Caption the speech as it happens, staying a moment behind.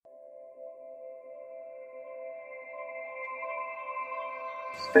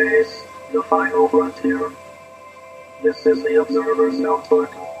Space, the final frontier. This is the Observer's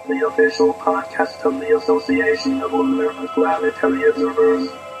Notebook, the official podcast of the Association of Lunar and Planetary Observers.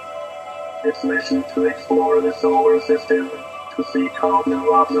 Its mission to explore the solar system, to seek out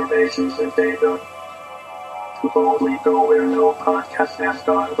new observations and data, to boldly go where no podcast has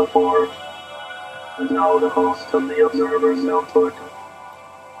gone before. And now the host of the Observer's Notebook,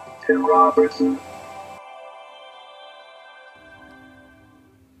 Tim Robertson.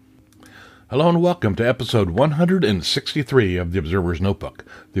 Hello and welcome to episode 163 of the Observer's Notebook,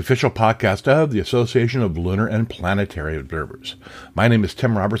 the official podcast of the Association of Lunar and Planetary Observers. My name is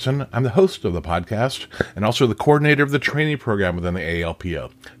Tim Robertson. I'm the host of the podcast and also the coordinator of the training program within the ALPO.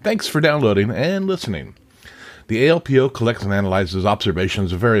 Thanks for downloading and listening. The ALPO collects and analyzes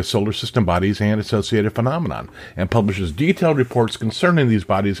observations of various solar system bodies and associated phenomenon, and publishes detailed reports concerning these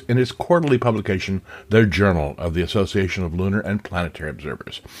bodies in its quarterly publication, the Journal of the Association of Lunar and Planetary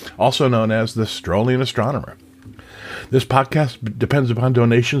Observers, also known as the Strolling Astronomer. This podcast depends upon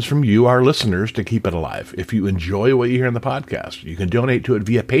donations from you, our listeners, to keep it alive. If you enjoy what you hear in the podcast, you can donate to it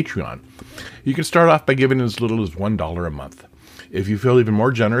via Patreon. You can start off by giving as little as $1 a month. If you feel even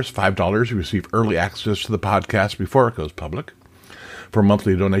more generous, $5, you receive early access to the podcast before it goes public. For a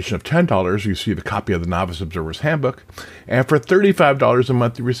monthly donation of $10, you receive a copy of the Novice Observer's Handbook. And for $35 a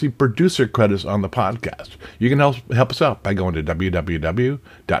month, you receive producer credits on the podcast. You can help us out by going to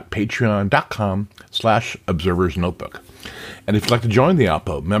www.patreon.com/observersnotebook. And if you'd like to join the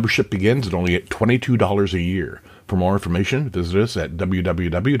ALPO, membership begins at only $22 a year. For more information, visit us at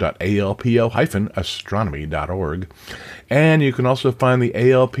www.alpo-astronomy.org. And you can also find the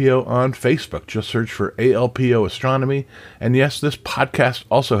ALPO on Facebook. Just search for ALPO Astronomy. And yes, this podcast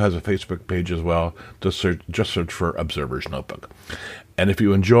also has a Facebook page as well. Just search for Observer's Notebook. And if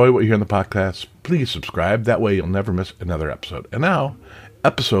you enjoy what you hear in the podcast, please subscribe. That way you'll never miss another episode. And now,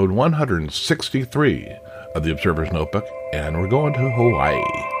 episode 163 of the Observer's Notebook. And we're going to Hawaii.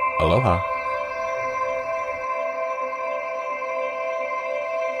 Aloha.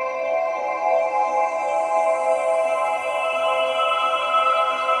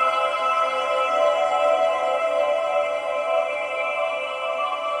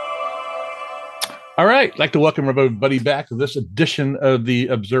 All right. I'd like to welcome everybody back to this edition of the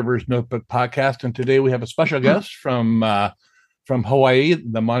Observer's Notebook podcast. And today we have a special guest from Hawaii,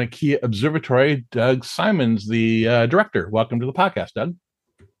 the Mauna Kea Observatory, Doug Simons, the director. Welcome to the podcast, Doug.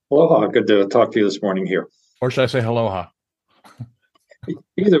 Aloha. Good to talk to you this morning here. Or should I say aloha?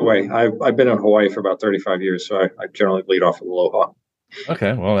 Either way, I've been in Hawaii for about 35 years, so I generally lead off with aloha.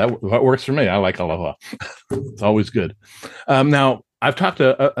 Okay. Well, that works for me. I like aloha. It's always good. Now, I've talked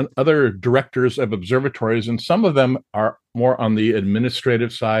to other directors of observatories, and some of them are more on the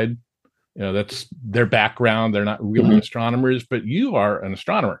administrative side. You know, that's their background. They're not really astronomers, but you are an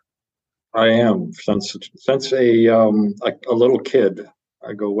astronomer. I am since a little kid.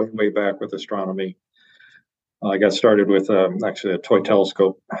 I go way back with astronomy. I got started with actually a toy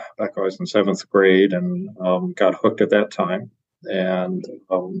telescope back when I was in 7th grade, and got hooked at that time. And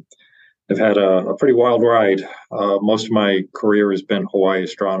I've had a pretty wild ride. Most of my career has been Hawaii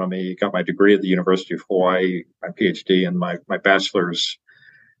astronomy. Got my degree at the University of Hawaii, my PhD, and my bachelor's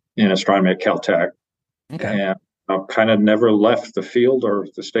in astronomy at Caltech. Okay. And I've kind of never left the field or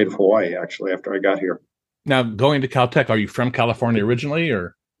the state of Hawaii, actually, after I got here. Now, going to Caltech, are you from California originally,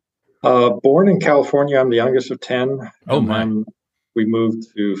 or? Born in California. I'm the youngest of 10. Oh, my. We moved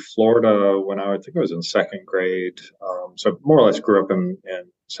to Florida when I think I was in 2nd grade. So more or less grew up in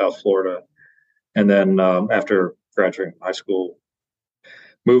South Florida. And then after graduating high school,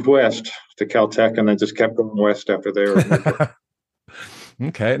 moved west to Caltech, and then just kept going west after there.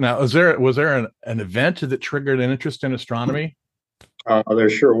 Okay. Now, was there an event that triggered an interest in astronomy? There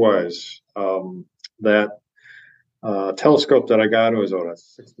sure was. That telescope that I got was on a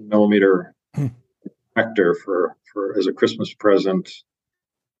 60 millimeter vector for as a Christmas present.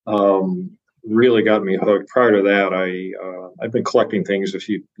 Really got me hooked. Prior to that, I've been collecting things. If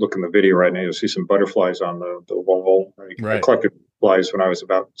you look in the video right now, you'll see some butterflies on the wall. Right. I collected flies when I was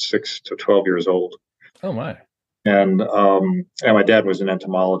about 6 to 12 years old. Oh, my. And my dad was an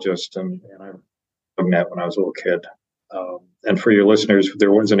entomologist, and I learned that when I was a little kid. And for your listeners,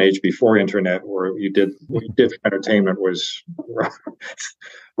 there was an age before internet where what you did for entertainment was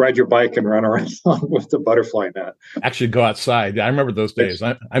ride your bike and run around with the butterfly net. Actually go outside. I remember those days.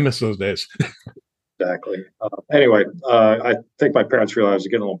 I miss those days. Exactly. Anyway, I think my parents realized I was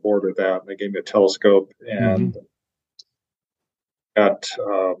getting a little bored with that, and they gave me a telescope, and got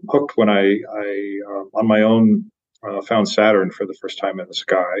hooked when I on my own found Saturn for the first time in the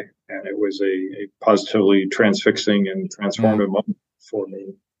sky, and it was a positively transfixing and transformative moment for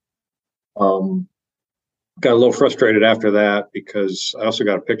me. Got a little frustrated after that because I also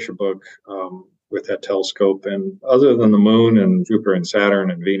got a picture book with that telescope, and other than the moon and Jupiter and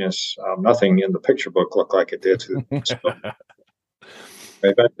Saturn and Venus, nothing in the picture book looked like it did to the telescope. I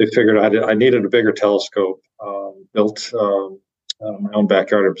eventually figured I needed a bigger telescope. Built my own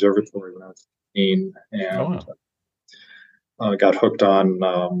backyard observatory when I was 15, and got hooked on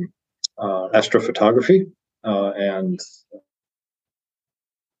astrophotography. And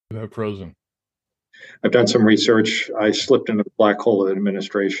frozen. I've done some research. I slipped into the black hole of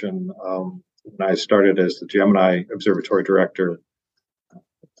administration when I started as the Gemini Observatory director.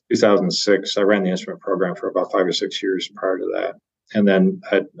 2006. I ran the instrument program for about 5 or 6 years prior to that, and then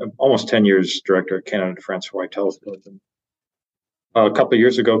had almost 10 years director at Canada France Hawaii Telescope. And a couple of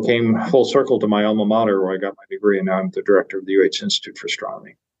years ago, came full circle to my alma mater where I got my degree, and now I'm the director of the UH Institute for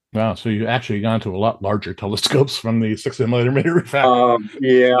Astronomy. Wow, so you actually gone to a lot larger telescopes from the 6 millimeter refractor.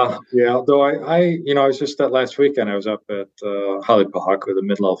 Yeah. Though I was just that last weekend. I was up at Hollywood Pahaku, the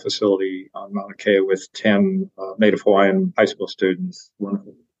mid-level facility on Mauna Kea, with 10 Native Hawaiian high school students.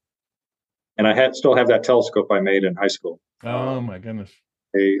 Wonderful. And I still have that telescope I made in high school. Oh my goodness!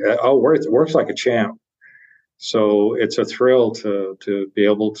 It works like a champ. So it's a thrill to be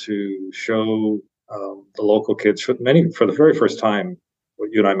able to show the local kids for the very first time what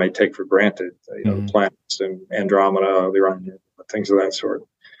you and I may take for granted, the planets and Andromeda, the Orion, things of that sort.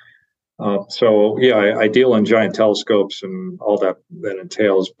 I deal in giant telescopes and all that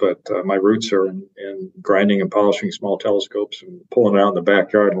entails, but my roots are in grinding and polishing small telescopes and pulling it out in the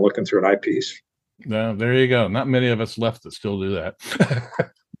backyard and looking through an eyepiece. No, there you go. Not many of us left that still do that.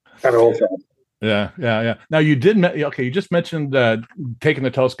 Kind of old-fashioned. Yeah. Now you just mentioned taking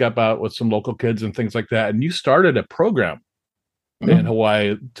the telescope out with some local kids and things like that, and you started a program in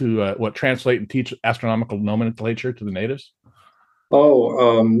Hawaii to translate and teach astronomical nomenclature to the natives. There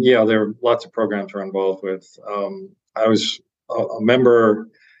are lots of programs we're involved with. I was a member,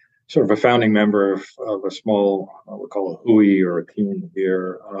 sort of a founding member of a small, we call a hui or a team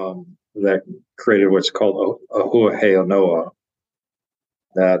here, that created what's called a Huahea Noa.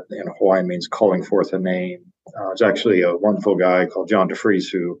 That in Hawaii means calling forth a name. It's actually a wonderful guy called John DeFries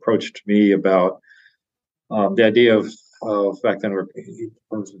who approached me about the idea of back then he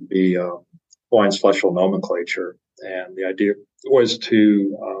proposed to be Hawaiian celestial nomenclature, and the idea was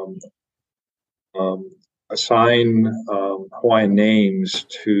to assign Hawaiian names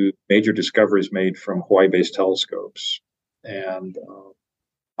to major discoveries made from Hawaii-based telescopes. And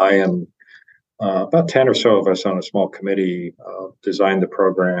I am about 10 or so of us on a small committee designed the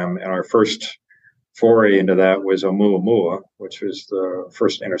program, and our first foray into that was Oumuamua, which was the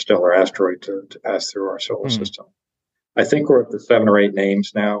first interstellar asteroid to pass through our solar system. I think we're up to 7 or 8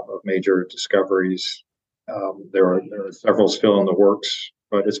 names now of major discoveries. There are several still in the works,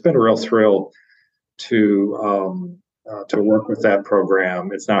 but it's been a real thrill to work with that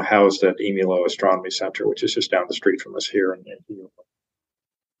program. It's now housed at Emilo Astronomy Center, which is just down the street from us here in Hilo.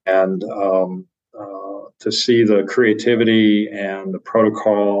 And to see the creativity and the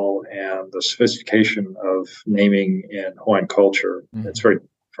protocol and the sophistication of naming in Hawaiian culture, it's very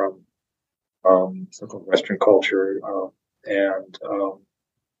from so-called Western culture, and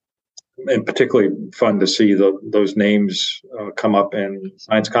particularly fun to see those names come up in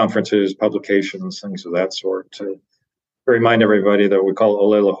science conferences, publications, things of that sort. To remind everybody that we call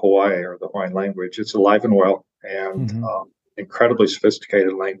Olela Hawaii, or the Hawaiian language. It's alive and well, and incredibly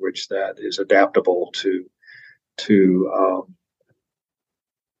sophisticated language that is adaptable to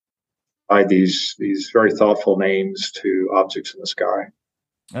provide these very thoughtful names to objects in the sky.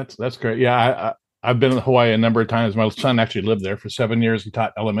 That's great. Yeah, I've been in Hawaii a number of times. My son actually lived there for 7 years. He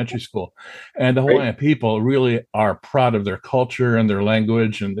taught elementary school, and the Hawaiian people really are proud of their culture and their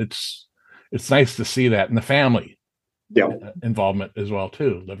language, and it's nice to see that in the family. Involvement as well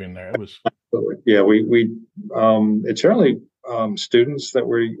too. Living there, it was. Yeah, we it's generally students that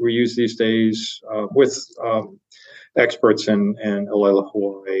we use these days with experts in Olela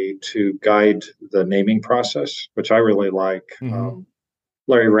Hawaii to guide the naming process, which I really like.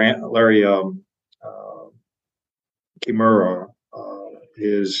 Larry Kimura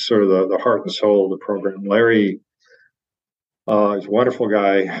is sort of the heart and soul of the program. Larry is a wonderful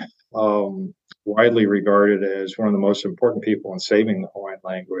guy, widely regarded as one of the most important people in saving the Hawaiian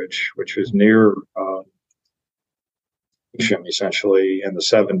language, which was near essentially in the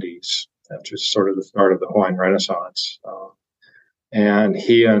 70s, which is sort of the start of the Hawaiian Renaissance. And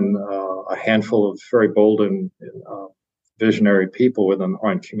he and a handful of very bold and visionary people within the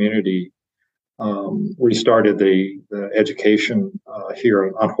Hawaiian community restarted the education here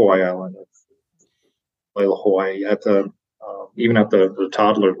on Hawaii Island, Lela, Hawaii, at the even at the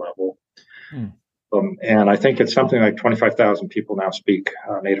toddler level. Hmm. And I think it's something like 25,000 people now speak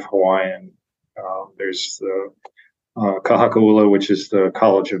Native Hawaiian. There's the Kahakaula, which is the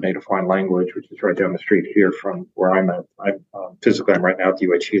College of Native Hawaiian Language, which is right down the street here from where I'm at. Physically, I'm right now at the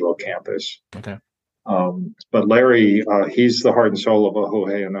UH Hilo campus. Okay. But Larry, he's the heart and soul of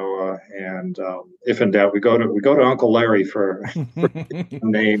Ohuheanoa, and if in doubt, we go to Uncle Larry for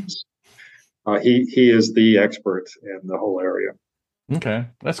names. He is the expert in the whole area. Okay,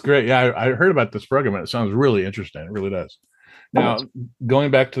 that's great. Yeah, I heard about this program, and it sounds really interesting. It really does. Now,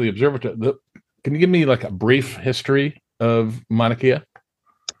 going back to the observatory, can you give me like a brief history of Mauna Kea?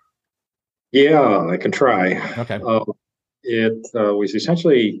 Yeah, I can try. Okay. It was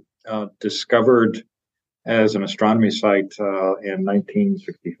essentially discovered as an astronomy site in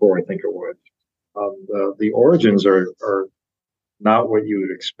 1964, I think it was. The origins are not what you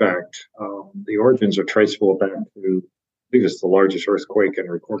would expect. The origins are traceable back to, I think it's the largest earthquake in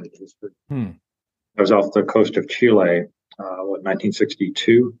recorded history. It was off the coast of Chile,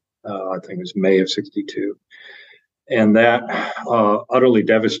 1962. I think it was May of 62. And that utterly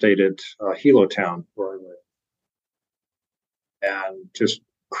devastated Hilo town where I live and just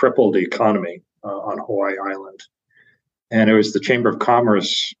crippled the economy on Hawaii Island. And it was the Chamber of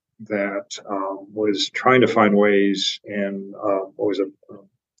Commerce that was trying to find ways in what was a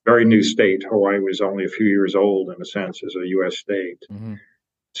very new state. Hawaii was only a few years old in a sense as a U.S. state,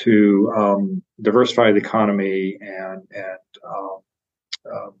 to diversify the economy and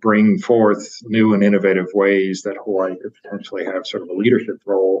bring forth new and innovative ways that Hawaii could potentially have sort of a leadership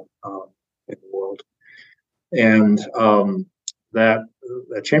role in the world. And that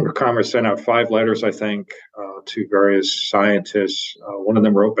Chamber of Commerce sent out 5 letters, I think, to various scientists. One of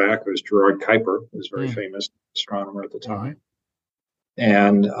them wrote back. It was Gerard Kuiper, who was a very famous astronomer at the time.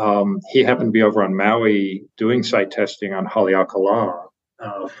 And he happened to be over on Maui doing site testing on Haleakala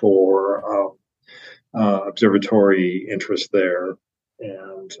for observatory interest there,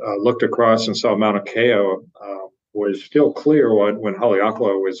 and looked across and saw Mauna Kea was still clear when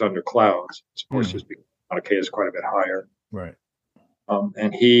Haleakala was under clouds. Of course, Mauna Kea is quite a bit higher. Right.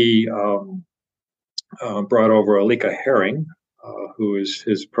 And he brought over Alika Herring, who is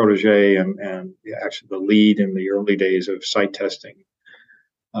his protege and actually the lead in the early days of site testing.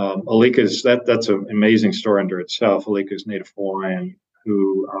 Alika's that's an amazing story under itself. Alika's Native Hawaiian,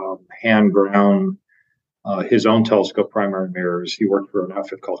 who hand ground his own telescope primary mirrors. He worked for an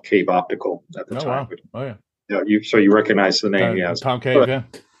outfit called Cave Optical at the time. Wow. Oh yeah. Yeah. So you recognize the name? Yes. Tom Cave. Yeah.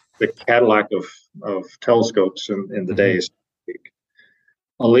 The Cadillac of telescopes in the days.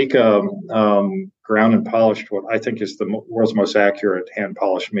 Alika ground and polished what I think is the world's most accurate hand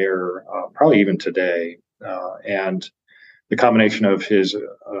polished mirror, probably even today. And the combination of his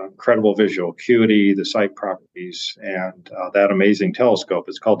incredible visual acuity, the sight properties, and that amazing telescope,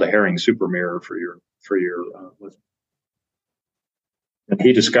 it's called the Herring Super Mirror for your listeners. And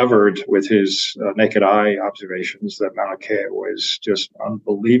he discovered with his naked eye observations that Mauna Kea was just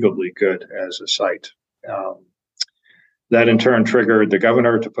unbelievably good as a site. That in turn triggered the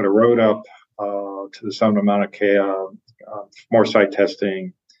governor to put a road up to the summit of Mauna Kea, more site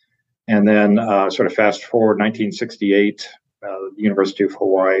testing. And then sort of fast forward 1968, the University of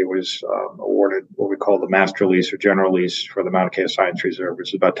Hawaii was awarded what we call the master lease or general lease for the Mauna Kea Science Reserve, which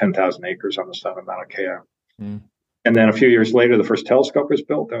is about 10,000 acres on the summit of Mauna Kea. And then a few years later, the first telescope was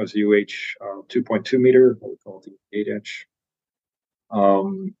built. That was the UH 2.2 meter, what we call the 8-inch.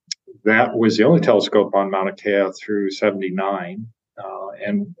 That was the only telescope on Mauna Kea through 79.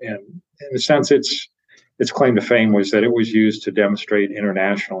 And in a sense, its claim to fame was that it was used to demonstrate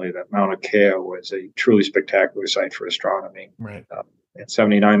internationally that Mauna Kea was a truly spectacular site for astronomy. Right. In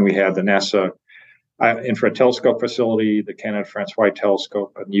 79, we had the NASA infrared telescope facility, the Canada-France Wide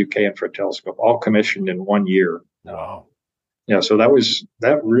Telescope, and the UK infrared telescope, all commissioned in 1 year. Wow. So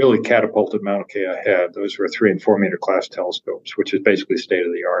that really catapulted Mauna Kea ahead. Those were 3 and 4 meter class telescopes, which is basically state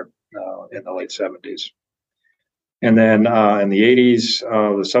of the art in the late 70s. And then in the 80s,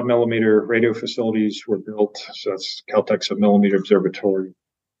 the submillimeter radio facilities were built. So that's Caltech Submillimeter Observatory,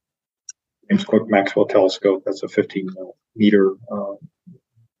 James Cook Maxwell Telescope. That's a 15 meter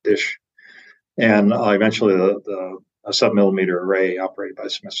dish. And eventually a submillimeter array operated by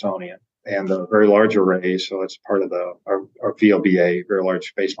Smithsonian. And the very large array, so that's part of our VLBA, very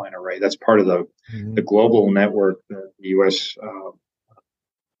large baseline array. That's part of the global network that the U.S.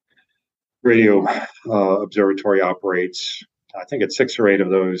 Radio Observatory operates. I think it's 6 or 8 of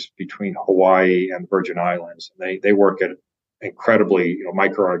those between Hawaii and Virgin Islands. They work at incredibly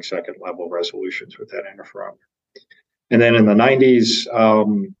microarc second level resolutions with that interferometer. And then in the 90s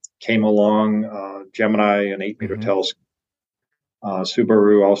came along Gemini, an 8 meter telescope.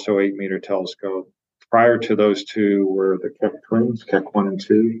 Subaru, also 8-meter telescope. Prior to those two were the Keck twins, Keck 1 and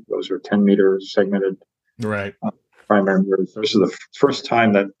 2. Those are 10-meter segmented Right. primary mirrors. This is the first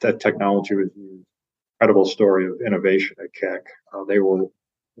time that technology was used. Incredible story of innovation at Keck. They were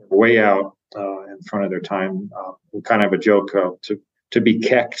way out in front of their time. We kind of have a joke to be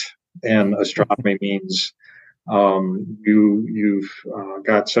Kecked in astronomy means you've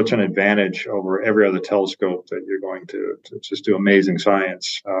got such an advantage over every other telescope that you're going to just do amazing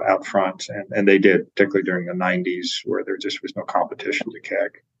science out front, and they did, particularly during the 90s, where there just was no competition to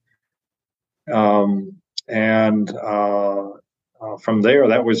Keck. And from there,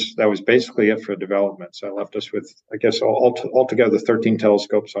 that was basically it for development. So it left us with, I guess, altogether 13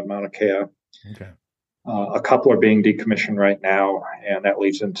 telescopes on Mauna Kea. Okay. A couple are being decommissioned right now, and that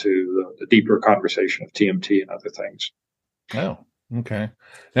leads into the deeper conversation of TMT and other things. Oh, okay.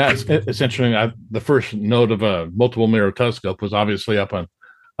 Yeah, it's interesting. The first note of a multiple mirror telescope was obviously up on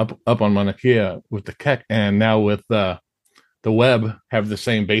Mauna Kea with the Keck, and now with the Webb have the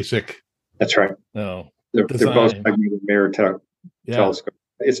same basic. That's right. No, they're both segmented mirror telescope.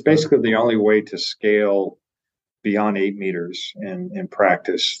 It's basically the only way to scale beyond 8 meters in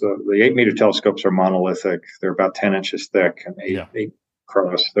practice. The 8-meter telescopes are monolithic. They're about 10 inches thick and 8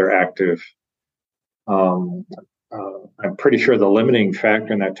 across. They're active. I'm pretty sure the limiting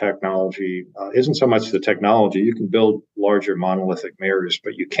factor in that technology isn't so much the technology. You can build larger monolithic mirrors,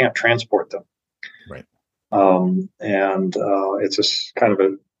 but you can't transport them. Right. And it's a kind of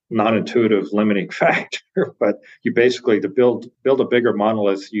a non-intuitive limiting factor, but you basically, to build a bigger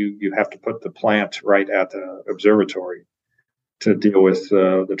monolith, you have to put the plant right at the observatory to deal with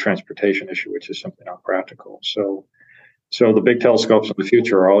the transportation issue, which is simply not practical. So the big telescopes in the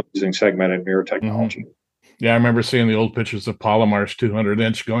future are all using segmented mirror technology. Mm-hmm. Yeah, I remember seeing the old pictures of Palomar's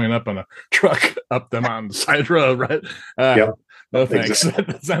 200-inch going up on a truck up the mountain side road, right? Yeah. No thanks. Exactly.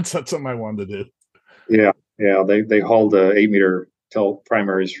 That's not something I wanted to do. Yeah. They hauled the 8-meter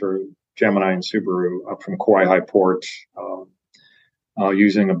primaries for Gemini and Subaru up from Kauai High Port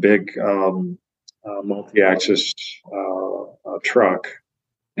using a big multi-axis truck,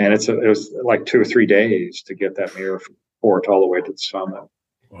 and it was like 2 or 3 days to get that mirror from port all the way to the summit.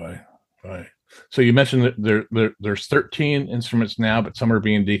 Boy. So you mentioned that there's 13 instruments now, but some are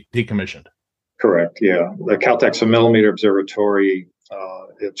being decommissioned. Correct. Yeah, the Caltech's a millimeter observatory.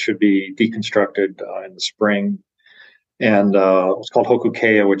 It should be deconstructed in the spring. And what's called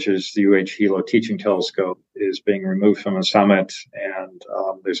Hokukeia, which is the UH Hilo teaching telescope, is being removed from the summit. And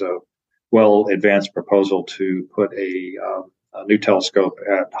there's a well-advanced proposal to put a new telescope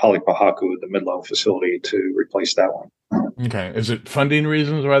at Halepahaku, the mid-level facility, to replace that one. Okay. Is it funding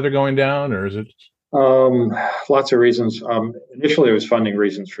reasons why they're going down, or is it? Lots of reasons. Initially, it was funding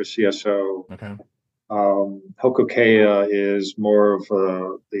reasons for CSO. Okay. Hokukeia is more of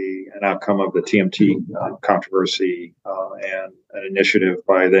an outcome of the TMT controversy and an initiative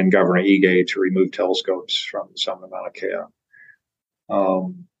by then Governor Ige to remove telescopes from the summit of Mauna Kea.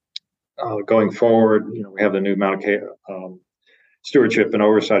 Going forward, we have the new Mauna Kea Stewardship and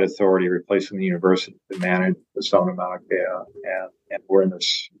Oversight Authority replacing the university to manage the summit of Mauna Kea, and we're in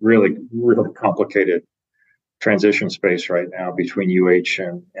this really, really complicated transition space right now between UH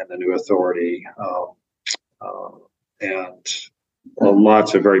and the new authority. And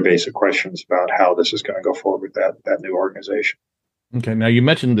lots of very basic questions about how this is going to go forward with that new organization. Okay. Now, you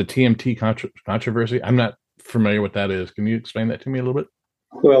mentioned the TMT controversy. I'm not familiar what that is. Can you explain that to me a little bit?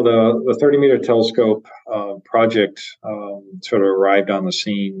 Well, the 30-meter telescope project sort of arrived on the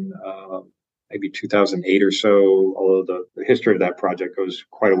scene maybe 2008 or so, although the history of that project goes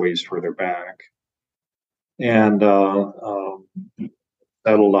quite a ways further back. And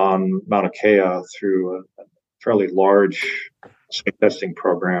settled on Mauna Kea through a fairly large site testing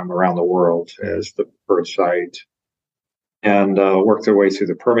program around the world as the preferred site, and worked their way through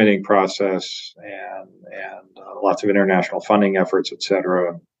the permitting process and lots of international funding efforts, et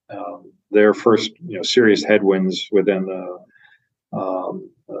cetera. Their first serious headwinds within the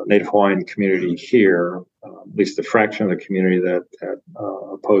Native Hawaiian community here, at least the fraction of the community that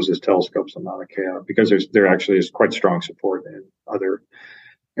opposes telescopes on Mauna Kea, because there actually is quite strong support in other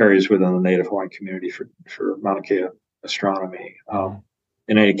areas within the Native Hawaiian community for Mauna Kea astronomy.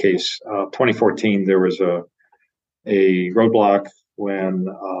 In any case, 2014 there was a roadblock when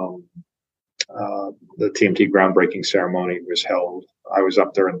the TMT groundbreaking ceremony was held. I was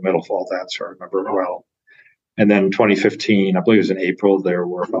up there in the middle of all that, so I remember it well. And then 2015, I believe it was in April, there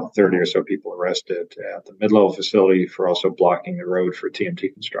were about 30 or so people arrested at the mid-level facility for also blocking the road for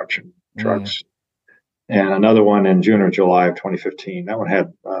TMT construction trucks. And another one in June or July of 2015. That one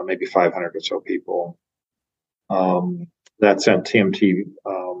had maybe 500 or so people. that sent TMT,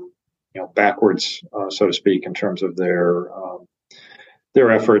 backwards, so to speak, in terms of their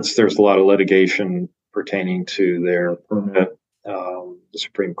efforts. There's a lot of litigation pertaining to their permit. The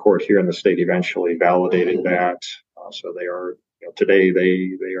Supreme Court here in the state eventually validated that. So they are, today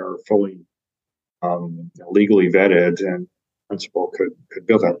they are fully legally vetted, and principal could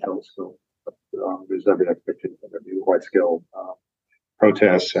build that telescope. But there's every expectation that there'd be wide-scale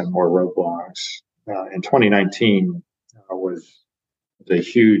protests and more roadblocks. In 2019 was a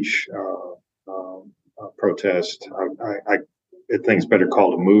huge protest. I think it's better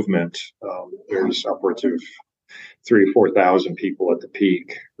called a movement. There's upwards of 3,000 or 4,000 people at the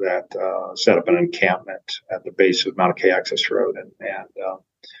peak that set up an encampment at the base of Mauna Kea Access Road and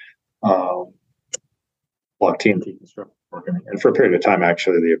blocked TNT construction. And for a period of time,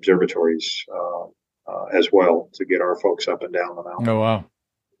 actually, the observatories as well, to get our folks up and down the mountain. Oh, wow.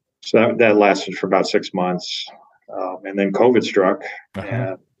 So that lasted for about 6 months. And then COVID struck,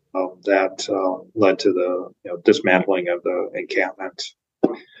 and that led to the dismantling of the encampment.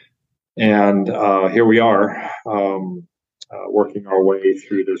 And here we are, working our way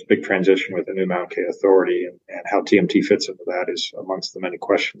through this big transition with the new Mauna Kea Authority, and how TMT fits into that is amongst the many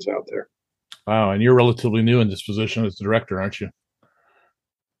questions out there. Wow, and you're relatively new in this position as the director, aren't you?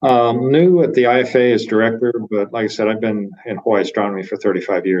 New at the IFA as director, but like I said, I've been in Hawaii astronomy for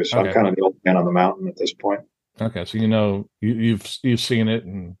 35 years, so I'm kind of the old man on the mountain at this point. Okay, so you've seen it,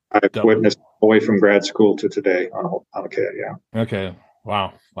 and I've witnessed away from grad school to today on Mauna Kea. Yeah. Okay.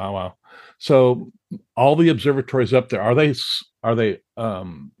 Wow. So all the observatories up there, are they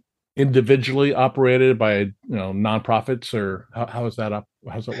individually operated by nonprofits, or how is that up?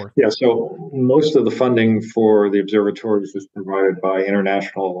 How's that work? Yeah, so most of the funding for the observatories is provided by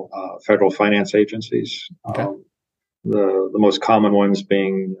international federal finance agencies. Okay. The most common ones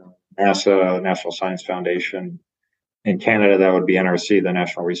being NASA, National Science Foundation. In Canada, that would be NRC, the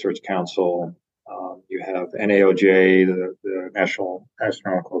National Research Council. You have NAOJ, the National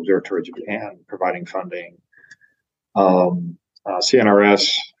Astronomical Observatory of Japan, providing funding.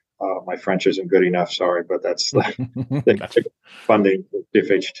 CNRS, my French isn't good enough, sorry, but that's the funding.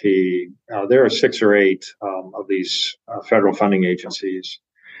 CFHT. There are 6 or 8 of these federal funding agencies.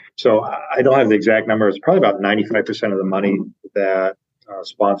 So I don't have the exact number. It's probably about 95% of the money that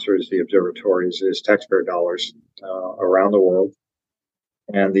sponsors the observatories is taxpayer dollars around the world.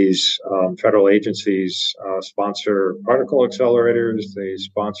 And these federal agencies sponsor particle accelerators, they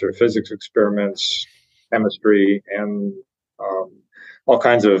sponsor physics experiments, chemistry, and all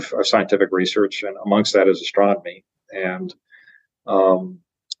kinds of scientific research, and amongst that is astronomy, and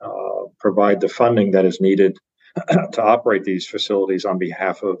provide the funding that is needed to operate these facilities on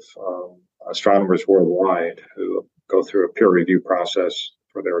behalf of astronomers worldwide who go through a peer review process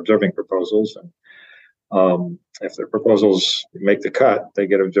for their observing proposals. And if their proposals make the cut, they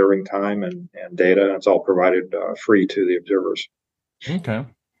get observing time and data, and it's all provided free to the observers. Okay.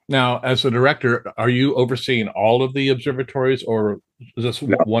 Now, as a director, are you overseeing all of the observatories, or is this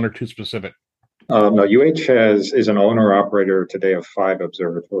one or two specific? No, UH is an owner-operator today of 5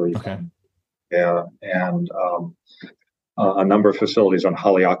 observatories. Okay. Yeah, and a number of facilities on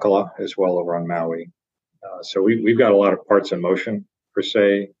Haleakala as well over on Maui. So we've got a lot of parts in motion, per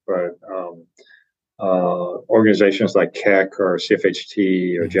se, but organizations like Keck or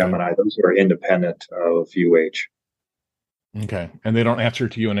CFHT or Gemini, those are independent of UH. Okay, and they don't answer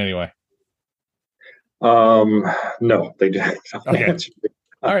to you in any way? No, they don't. Okay.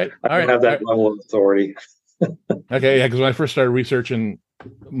 All right. I don't have that level of authority. Okay, yeah, because when I first started researching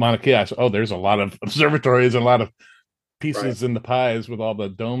Mauna Kea, I said, there's a lot of observatories and a lot of pieces in the pies with all the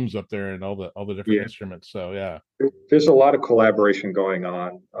domes up there and all the different instruments. So yeah, there's a lot of collaboration going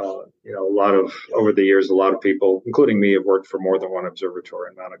on. A lot of, over the years, a lot of people, including me, have worked for more than one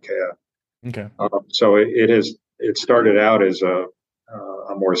observatory in Mauna Kea. Okay. So it started out as a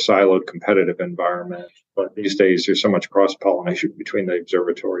more siloed competitive environment, but these days there's so much cross-pollination between the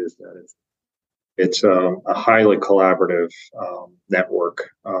observatories that it's a highly collaborative network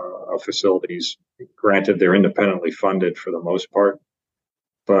of facilities. Granted, they're independently funded for the most part,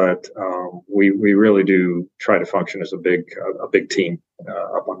 but we really do try to function as a big team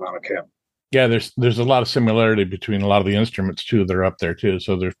up on Mauna Kea. Yeah, there's a lot of similarity between a lot of the instruments too that are up there too.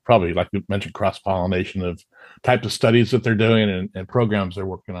 So there's probably, like you mentioned, cross-pollination of types of studies that they're doing and programs they're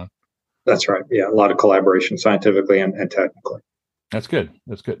working on. That's right. Yeah, a lot of collaboration scientifically and technically. That's good.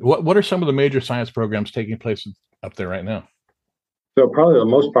 That's good. What are some of the major science programs taking place up there right now? So probably the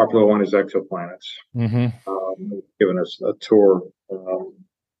most popular one is exoplanets. Mm-hmm. Given us a tour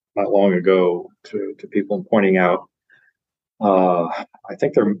not long ago to people and pointing out, I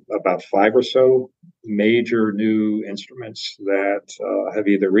think there are about 5 or so major new instruments that have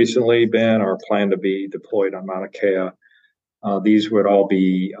either recently been or plan to be deployed on Mauna Kea. These would all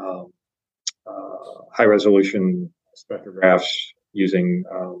be high-resolution spectrographs using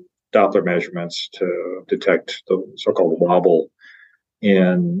Doppler measurements to detect the so-called wobble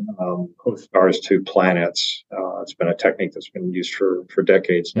in host stars to planets. It's been a technique that's been used for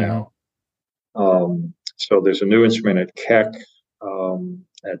decades now. So there's a new instrument at Keck,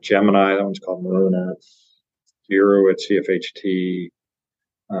 at Gemini. That one's called Mauna. Zero at CFHT,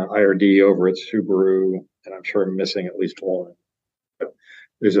 IRD over at Subaru, and I'm sure I'm missing at least one. But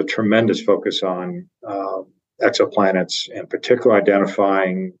there's a tremendous focus on exoplanets, in particular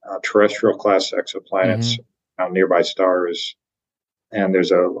identifying terrestrial class exoplanets on nearby stars. And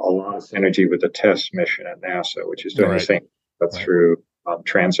there's a lot of synergy with the TESS mission at NASA, which is doing the same, but through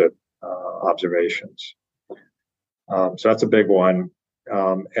transit observations. So that's a big one.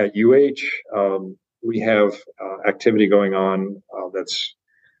 At UH, we have activity going on that's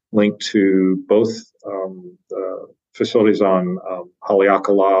linked to both the facilities on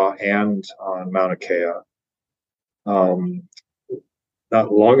Haleakala and on Mauna Kea.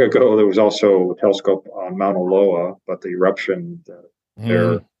 Not long ago, there was also a telescope on Mauna Loa, but the eruption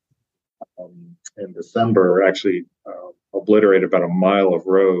there in December actually obliterated about a mile of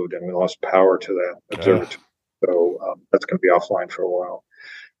road, and we lost power to that observatory. So that's going to be offline for a while.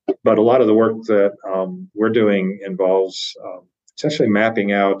 But a lot of the work that we're doing involves essentially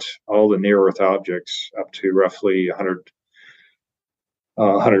mapping out all the near-Earth objects up to roughly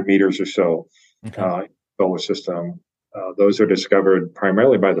 100 meters or so solar system. Those are discovered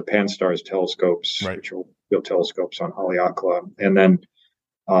primarily by the Pan-STARRS telescopes, which are field telescopes on Haleakala. And then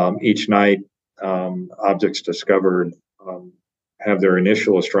each night, objects discovered have their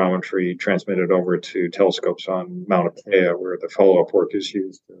initial astrometry transmitted over to telescopes on Mauna Kea, where the follow-up work is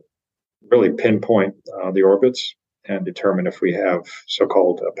used to really pinpoint the orbits and determine if we have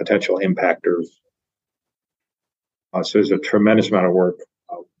so-called potential impactors. So there's a tremendous amount of work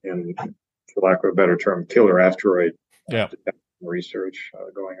in, for lack of a better term, killer asteroid research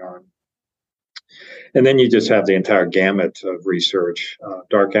going on. And then you just have the entire gamut of research.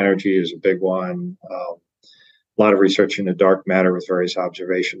 Dark energy is a big one. A lot of research into dark matter with various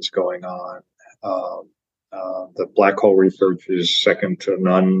observations going on. The black hole research is second to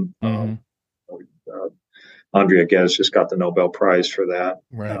none. Andrea Ghez just got the Nobel Prize for that,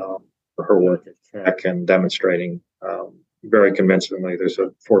 for her work at Keck and demonstrating very convincingly there's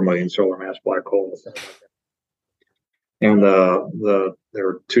a 4 million solar mass black hole. And there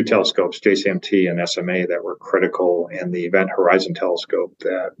were two telescopes, JCMT and SMA, that were critical, and the Event Horizon Telescope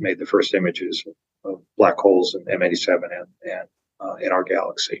that made the first images of black holes in M87 and in our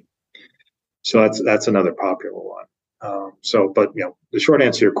galaxy. So that's another popular one. But the short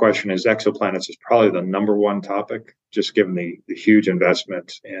answer to your question is exoplanets is probably the number one topic, just given the huge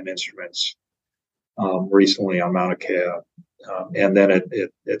investment in instruments recently on Mauna Kea, and then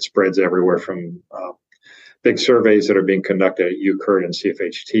it spreads everywhere from big surveys that are being conducted at UCURT and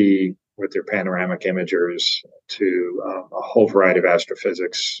CFHT with their panoramic imagers to a whole variety of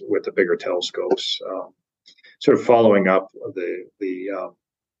astrophysics with the bigger telescopes, sort of following up the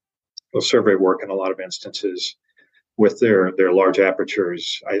survey work in a lot of instances with their large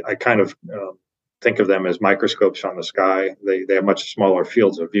apertures. I kind of think of them as microscopes on the sky. They have much smaller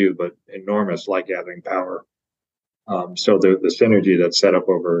fields of view, but enormous light gathering power. So the synergy that's set up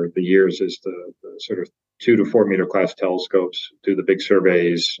over the years is the sort of 2 to 4 meter class telescopes do the big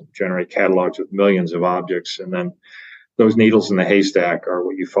surveys, generate catalogs with millions of objects, and then those needles in the haystack are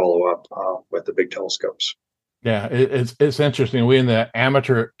what you follow up with the big telescopes. Yeah, it's interesting. We in the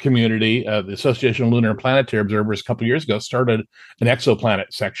amateur community, the Association of Lunar and Planetary Observers, a couple of years ago started an exoplanet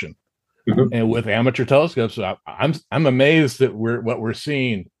section, and with amateur telescopes, I'm amazed at what we're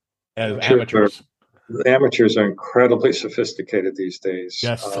seeing as amateurs. The amateurs are incredibly sophisticated these days.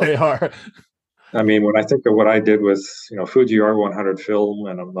 Yes, they are. I mean, when I think of what I did with Fuji R100 film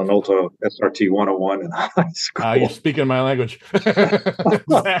and a Minolta SRT 101 in high school, you're speaking my language.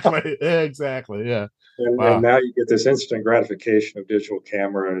 Exactly. Yeah. And now you get this instant gratification of digital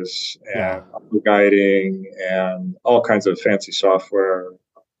cameras and guiding and all kinds of fancy software.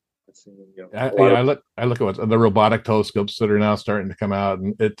 I look at what the robotic telescopes that are now starting to come out,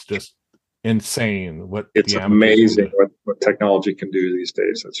 and it's just insane it's amazing what technology can do these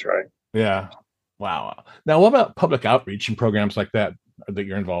days. That's right. Yeah. Wow. Now, what about public outreach and programs like that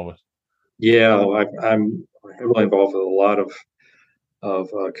you're involved with? Yeah, I'm heavily involved with a lot of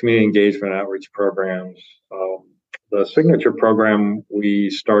community engagement outreach programs. The signature program we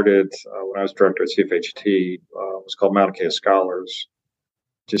started when I was director at CFHT was called Mauna Kea Scholars,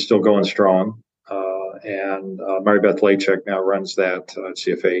 which is still going strong. and Mary Beth Lachek now runs that at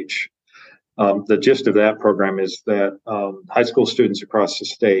CFH. The gist of that program is that high school students across the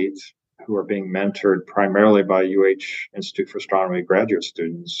state who are being mentored primarily by Institute for Astronomy graduate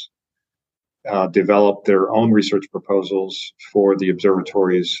students develop their own research proposals for the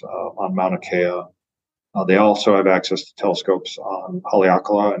observatories on Mauna Kea. They also have access to telescopes on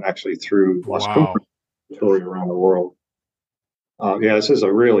Haleakala and actually through Las Cruces around the world. This is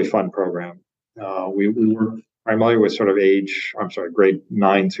a really fun program. We work primarily with sort of grade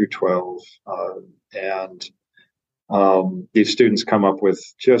 9 through 12. And these students come up with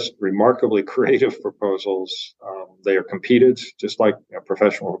just remarkably creative proposals. They are competed just like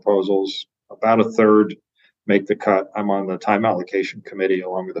professional proposals. About a third make the cut. I'm on the time allocation committee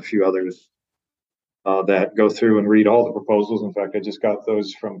along with a few others that go through and read all the proposals. In fact, I just got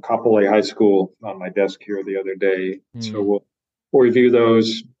those from Kapolei High School on my desk here the other day. So we'll review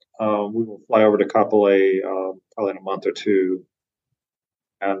those. We will fly over to Kapolei probably in a month or two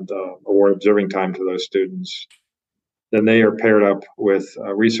and award observing time to those students. Then they are paired up with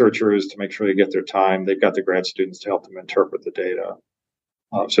researchers to make sure they get their time. They've got the grad students to help them interpret the data.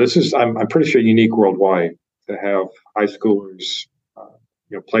 So this is, I'm pretty sure, unique worldwide to have high schoolers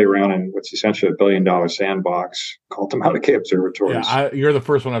play around in what's essentially $1 billion sandbox called the Mauna Kea Observatories. Yeah, you're the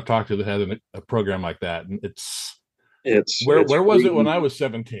first one I've talked to that had a program like that, and it's where was really, it when I was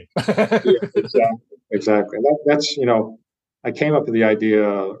 17? Exactly. That's I came up with the idea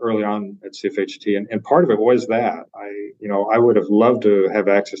early on at CFHT, and part of it was that I would have loved to have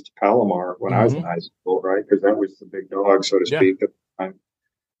access to Palomar when I was in high school, right? Because that was the big dog, so to speak, at the time.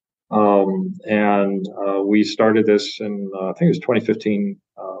 And we started this in I think it was 2015,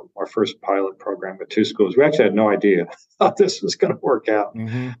 our first pilot program with 2 schools. We actually had no idea how this was going to work out.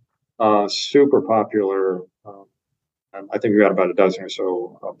 Super popular. And I think we got about a dozen or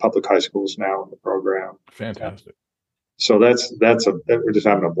so public high schools now in the program. Fantastic. So we're just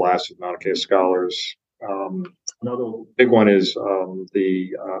having a blast with Mauna Kea scholars. Another big one is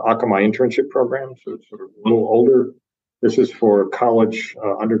the Akamai internship program. So it's sort of a little older. This is for college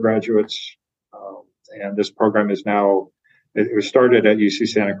undergraduates, and this program is now. It was started at UC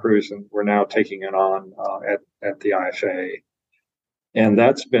Santa Cruz, and we're now taking it on at the IFA. And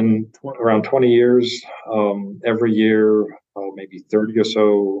that's been around 20 years. Every year, maybe 30 or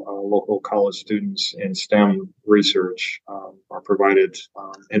so local college students in STEM research are provided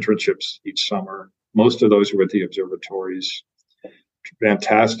internships each summer. Most of those are with the observatories.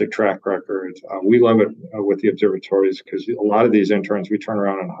 Fantastic track record. We love it with the observatories because a lot of these interns we turn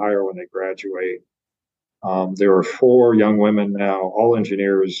around and hire when they graduate. There are 4 young women now, all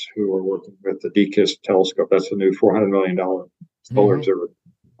engineers, who are working with the DKIS telescope. That's the new $400 million solar observatory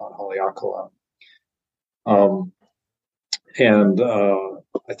on Haleakala. And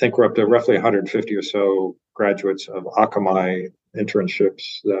I think we're up to roughly 150 or so graduates of Akamai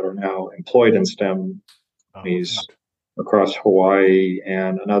internships that are now employed in STEM companies across Hawaii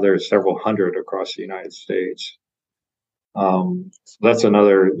and another several hundred across the United States. So that's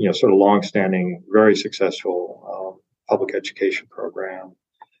another, sort of long-standing, very successful public education program.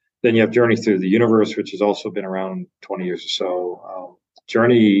 Then you have Journey Through the Universe, which has also been around 20 years or so.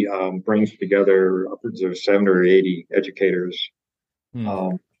 Journey brings together upwards of 70 or 80 educators.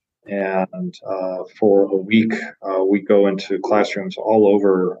 And for a week, we go into classrooms all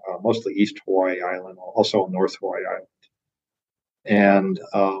over, mostly East Hawaii Island, also North Hawaii Island. And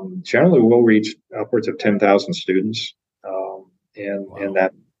generally, we'll reach upwards of 10,000 students in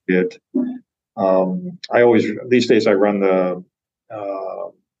that bid. These days, I run the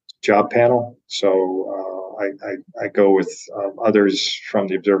job panel. So I go with others from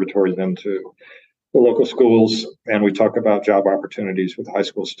the observatories into the local schools, and we talk about job opportunities with high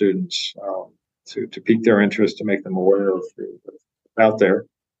school students to pique their interest, to make them aware of out there.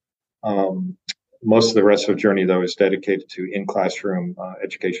 Most of the rest of the journey, though, is dedicated to in-classroom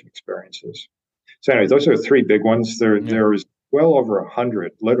education experiences. So anyway, those are 3 big ones. There's well over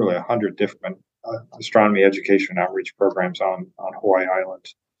 100, literally 100 different astronomy education outreach programs on Hawaii Island.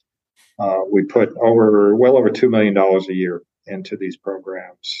 We put well over $2 million a year into these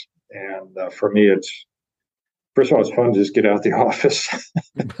programs. And for me, first of all, it's fun to just get out of the office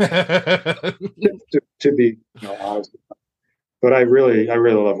to be honest. But I really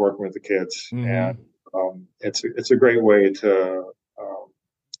love working with the kids, and it's a great way to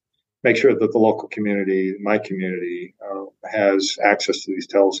make sure that the local community, my community, has access to these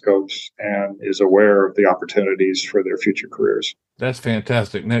telescopes and is aware of the opportunities for their future careers. That's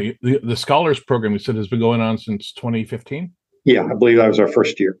fantastic. Now, the Scholars Program, you said, has been going on since 2015? Yeah, I believe that was our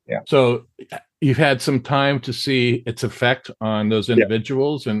first year. Yeah. So you've had some time to see its effect on those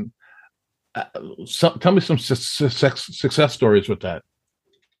individuals. And Tell me some success stories with that.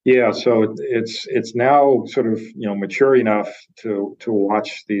 Yeah, so it's now sort of mature enough to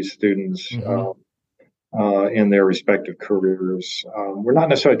watch these students Mm-hmm. in their respective careers. We're not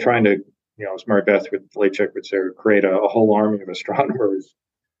necessarily trying to, as Mary Beth would say, create a whole army of astronomers.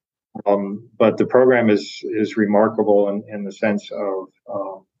 But the program is remarkable in the sense of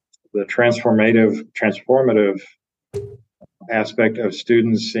the transformative aspect of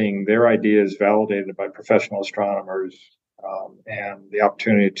students seeing their ideas validated by professional astronomers, and the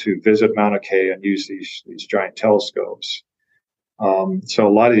opportunity to visit Mauna Kea and use these giant telescopes. So a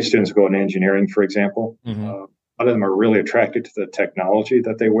lot of these students go into engineering, for example. Mm-hmm. A lot of them are really attracted to the technology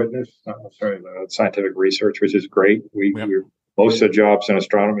that they witness, not necessarily the scientific research, which is great. Yep. Most of the jobs in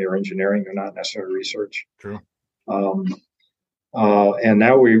astronomy or engineering are not necessarily research. True. And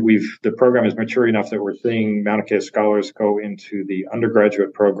now the program is mature enough that we're seeing Mauna Kea scholars go into the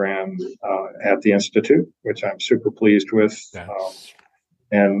undergraduate program at the Institute, which I'm super pleased with.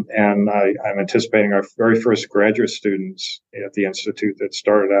 And I'm anticipating our very first graduate students at the Institute that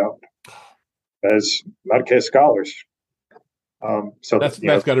started out as Mauna Kea scholars. So that's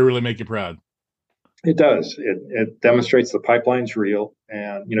got to really make you proud. It does. It demonstrates the pipeline's real,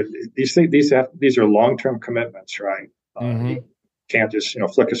 and these are long-term commitments, right? Mm-hmm. You can't just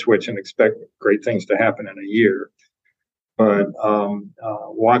flick a switch and expect great things to happen in a year. But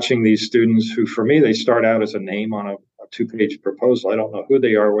watching these students, who for me they start out as a name on a two-page proposal. I don't know who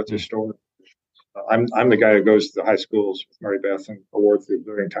they are, what their story. I'm the guy who goes to the high schools with Mary Beth and awards the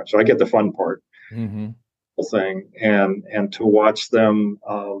observing time, so I get the fun part. Mm-hmm. Thing, and to watch them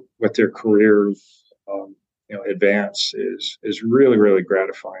with their careers advance is really, really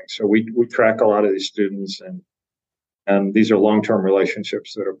gratifying. So we track a lot of these students, and these are long-term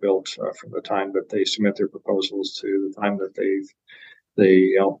relationships that are built from the time that they submit their proposals to the time that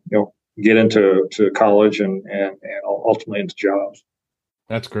they get into college and ultimately into jobs.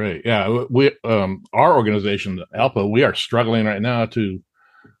 That's great. Yeah, we our organization, ALPA, we are struggling right now to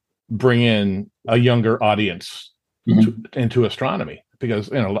bring in a younger audience into astronomy, because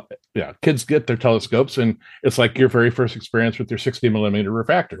kids get their telescopes and it's like your very first experience with your 60 millimeter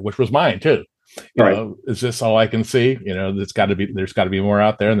refractor, which was mine too. Is this all I can see? There's got to be more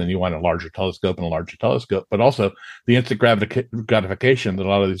out there, and then you want a larger telescope, but also the instant gratification that a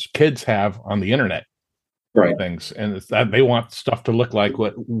lot of these kids have on the internet. Right. Things, and it's that they want stuff to look like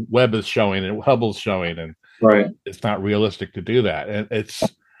what Webb is showing and Hubble's showing, and it's not realistic to do that. And it's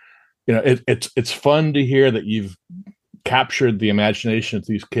fun to hear that you've captured the imagination of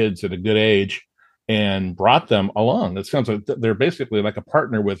these kids at a good age and brought them along. It sounds like they're basically like a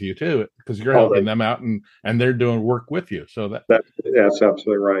partner with you too, because you're helping them out and they're doing work with you. So that's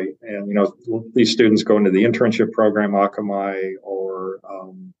absolutely right. And these students go into the internship program, Akamai, or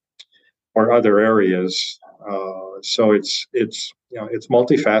other areas. So it's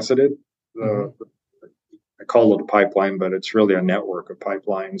multifaceted. I call it a pipeline, but it's really a network of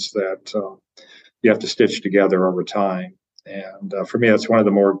pipelines that you have to stitch together over time. And for me, that's one of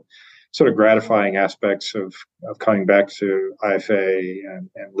the more sort of gratifying aspects of coming back to IFA and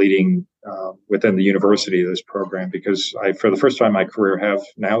leading within the university of this program, because I, for the first time in my career, have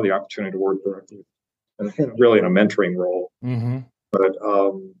now the opportunity to work directly, and really in a mentoring role. Mm-hmm. But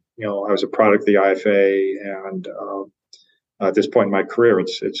I was a product of the IFA, and at this point in my career,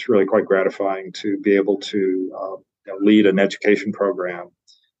 it's really quite gratifying to be able to lead an education program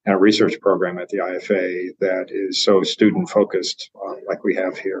and a research program at the IFA that is so student focused, like we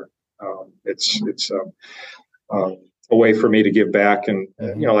have here. It's a way for me to give back, and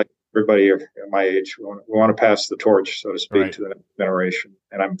like everybody my age, we want to pass the torch, so to speak, to the next generation.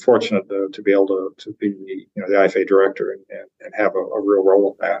 And I'm fortunate to be able to be the IFA director and have a real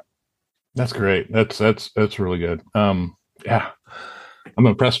role in that. That's great. That's really good. Yeah, I'm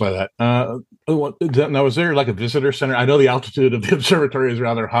impressed by that. Now, is there like a visitor center? I know the altitude of the observatory is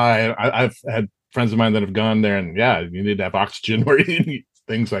rather high. I've had friends of mine that have gone there, and you need to have oxygen where you need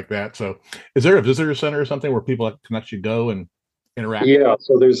things like that. So is there a visitor center or something where people can actually go and interact? Yeah,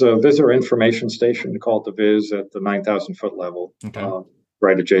 so there's a visitor information station called the Viz at the 9,000 foot level,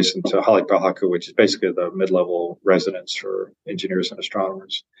 right adjacent to Haleakala, which is basically the mid-level residence for engineers and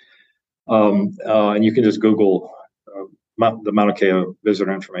astronomers. And you can just Google the Mauna Kea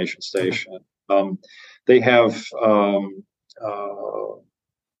Visitor Information Station. They have,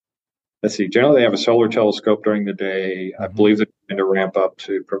 let's see, generally they have a solar telescope during the day. I believe they're going to ramp up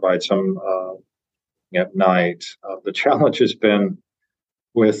to provide some at night. The challenge has been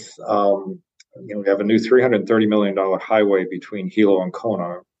with, we have a new $330 million highway between Hilo and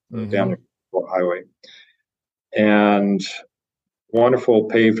Kona, down the highway. And wonderful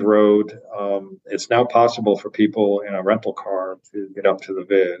paved road. It's now possible for people in a rental car to get up to the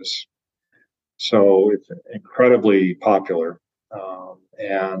Viz. So it's incredibly popular.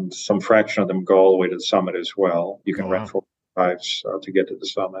 And some fraction of them go all the way to the summit as well. You can rent 4 drives to get to the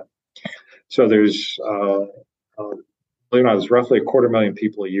summit. So there's, believe it or not, there's roughly 250,000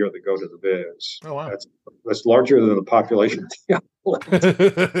 people a year that go to the Viz. Oh, wow. That's larger than the population of the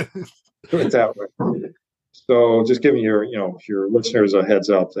island. Put it that way. So just giving your listeners a heads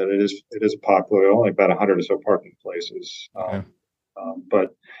up that it is popular. Only about 100 or so parking places.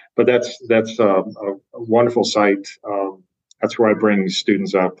 But that's a wonderful site. That's where I bring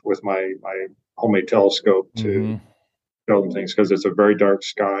students up with my homemade telescope to show them things, because it's a very dark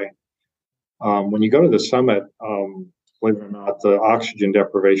sky. When you go to the summit, believe it or not, the oxygen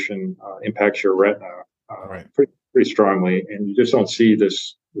deprivation impacts your retina pretty strongly, and you just don't see the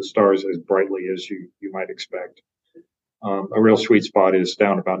stars as brightly as you might expect. A real sweet spot is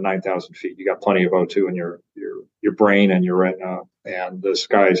down about 9,000 feet. You got plenty of O2 in your brain and your retina, and the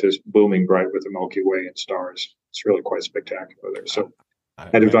sky is just booming bright with the Milky Way and stars. It's really quite spectacular there. So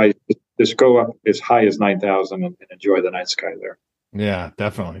I'd advise just go up as high as 9,000 and enjoy the night sky there. Yeah,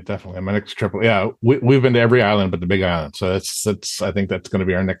 definitely. My next trip. Yeah, we've been to every island but the Big Island, so that's I think that's going to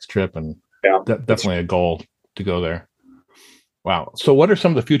be our next trip, and definitely a goal to go there. Wow. So what are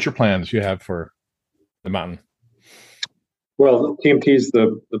some of the future plans you have for the mountain? Well, TMT is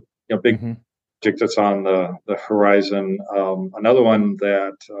the big project that's on the horizon. Another one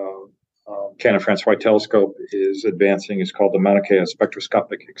that Canon-Francois Telescope is advancing is called the Mauna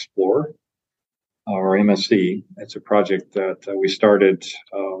Spectroscopic Explorer, or MSC. It's a project that we started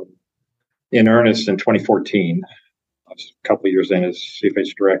in earnest in 2014. I was a couple of years in as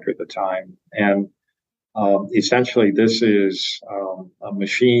CFH director at the time. And essentially, this is a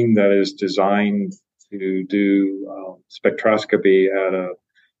machine that is designed to do spectroscopy at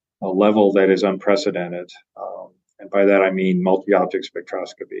a level that is unprecedented. And by that, I mean multi-object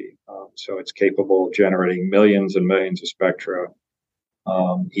spectroscopy. So it's capable of generating millions and millions of spectra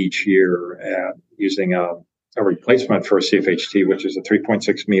each year, and using a replacement for a CFHT, which is a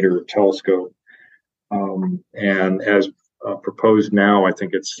 3.6 meter telescope. And as proposed now, I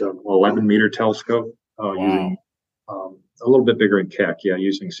think it's an 11 meter telescope, using a little bit bigger in Keck,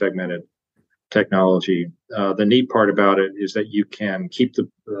 using segmented technology. The neat part about it is that you can keep the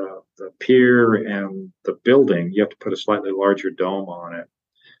pier and the building. You have to put a slightly larger dome on it,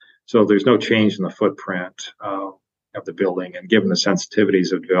 so there's no change in the footprint of the building. And given the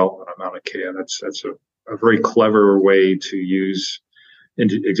sensitivities of development on Mauna Kea, that's a very clever way to use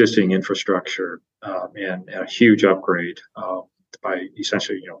existing infrastructure and a huge upgrade by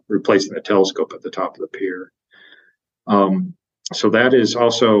essentially replacing the telescope at the top of the pier. So that is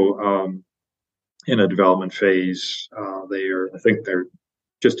also in a development phase. I think they're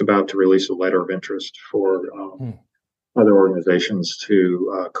just about to release a letter of interest for other organizations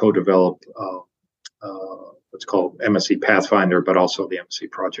to co-develop what's called MSC Pathfinder, but also the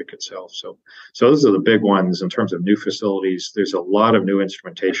MSC project itself. So those are the big ones in terms of new facilities. There's a lot of new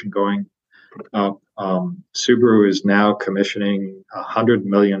instrumentation going. Subaru is now commissioning $100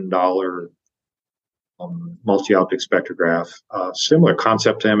 million multi-optic spectrograph, similar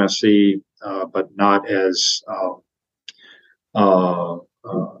concept to MSC, but not as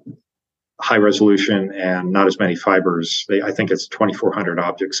high resolution and not as many fibers. I think it's 2,400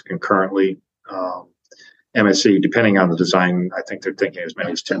 objects concurrently. MSC, depending on the design, I think they're thinking as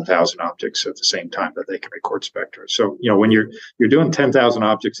many as 10,000 objects at the same time that they can record spectra. So, when you're doing 10,000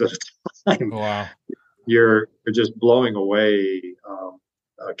 objects at a time, you're just blowing away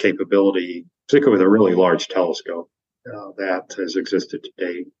capability, particularly with a really large telescope that has existed to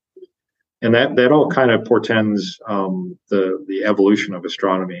date. And that all kind of portends the evolution of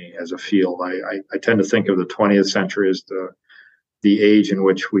astronomy as a field. I tend to think of the 20th century as the age in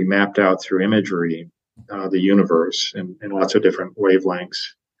which we mapped out through imagery the universe in lots of different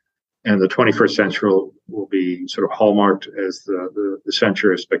wavelengths. And the 21st century will be sort of hallmarked as the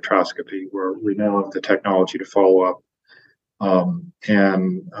century of spectroscopy, where we now have the technology to follow up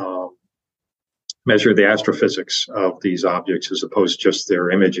and measure the astrophysics of these objects as opposed to just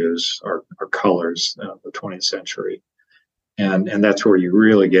their images or colors, the 20th century. And that's where you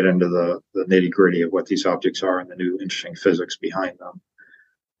really get into the nitty gritty of what these objects are and the new interesting physics behind them.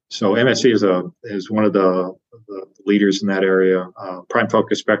 So MSC is one of the leaders in that area. Prime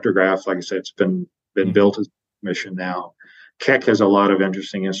focus spectrograph, like I said, it's been built as a mission now. Keck has a lot of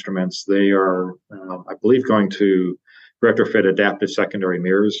interesting instruments. They are, I believe, going to retrofit adaptive secondary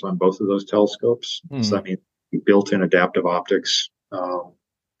mirrors on both of those telescopes. So that means built-in adaptive optics.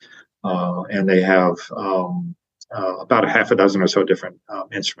 And they have about a half a dozen or so different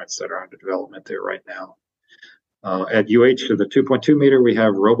instruments that are under development there right now. At UH, to the 2.2 meter, we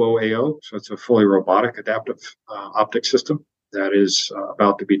have Robo-AO, so it's a fully robotic adaptive optic system that is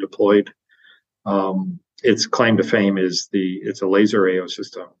about to be deployed. Its claim to fame is it's a laser AO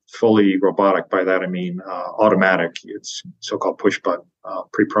system, fully robotic. By that I mean automatic. It's so-called push button,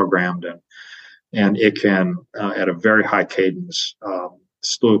 pre-programmed, and it can at a very high cadence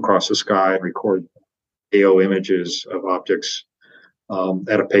slew across the sky and record AO images of objects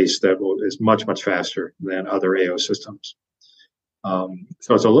at a pace that is much, much faster than other AO systems.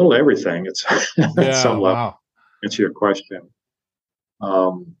 So it's a little everything. It's at some level. Wow. Answer your question.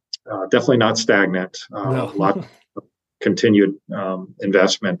 Definitely not stagnant. No. A lot of continued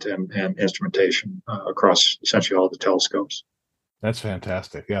investment and instrumentation across essentially all the telescopes. That's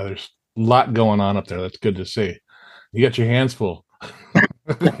fantastic. Yeah, there's a lot going on up there. That's good to see. You got your hands full.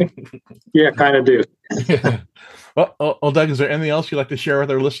 Yeah, kind of do. Yeah. Well, Doug, is there anything else you'd like to share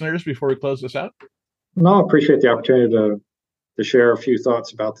with our listeners before we close this out? No, I appreciate the opportunity to share a few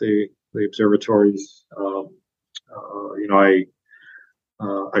thoughts about the observatories.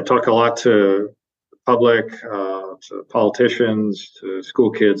 I talk a lot to the public, to politicians, to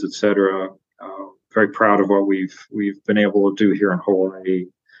school kids, etc. Very proud of what we've been able to do here in Hawaii.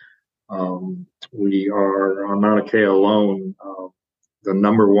 We are on Mauna Kea alone the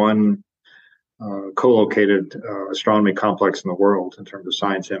number one co-located astronomy complex in the world in terms of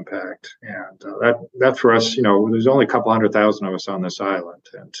science impact, and that for us, there's only a couple 100,000 of us on this island,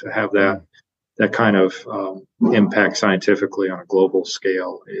 and to have that kind of impact scientifically on a global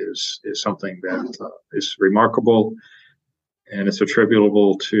scale is something that is remarkable, and it's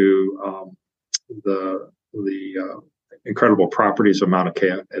attributable to the incredible properties of Mauna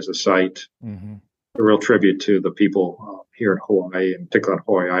Kea as a site. Mm-hmm. A real tribute to the people here in Hawaii, in particular on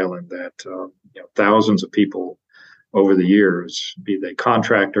Hawaii Island, that thousands of people over the years, be they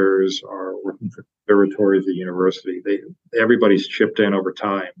contractors or working for observatories at university, everybody's chipped in over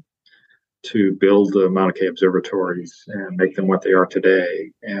time to build the Mauna Kea observatories and make them what they are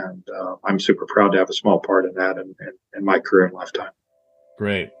today. And I'm super proud to have a small part in that in my career and lifetime.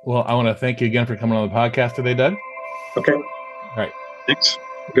 Great. Well, I want to thank you again for coming on the podcast today, Doug. Okay. All right. Thanks.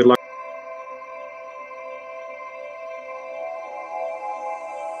 Good luck.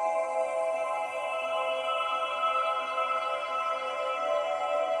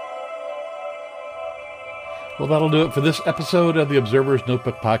 Well, that'll do it for this episode of the Observer's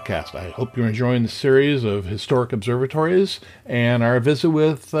Notebook podcast. I hope you're enjoying the series of historic observatories and our visit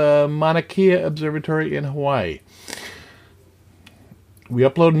with Mauna Kea Observatory in Hawaii. We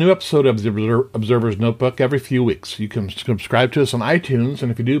upload a new episode of the Observer's Notebook every few weeks. You can subscribe to us on iTunes,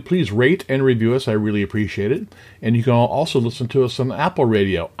 and if you do, please rate and review us. I really appreciate it. And you can also listen to us on Apple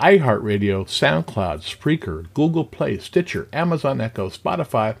Radio, iHeartRadio, SoundCloud, Spreaker, Google Play, Stitcher, Amazon Echo,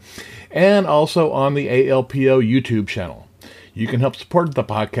 Spotify, and also on the ALPO YouTube channel. You can help support the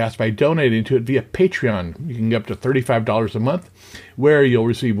podcast by donating to it via Patreon. You can get up to $35 a month, where you'll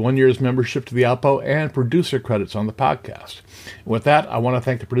receive 1 year's membership to the ALPO and producer credits on the podcast. With that, I want to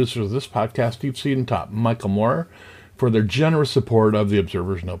thank the producers of this podcast, Steve Seedentop and Michael Moore, for their generous support of the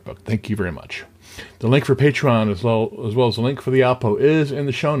Observer's Notebook. Thank you very much. The link for Patreon, as well as the link for the ALPO, is in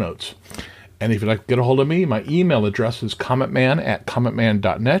the show notes. And if you'd like to get a hold of me, my email address is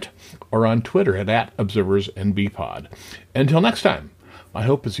commentman@commentman.net or on Twitter at ObserversNBpod. Until next time, my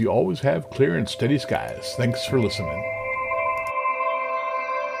hope is you always have clear and steady skies. Thanks for listening.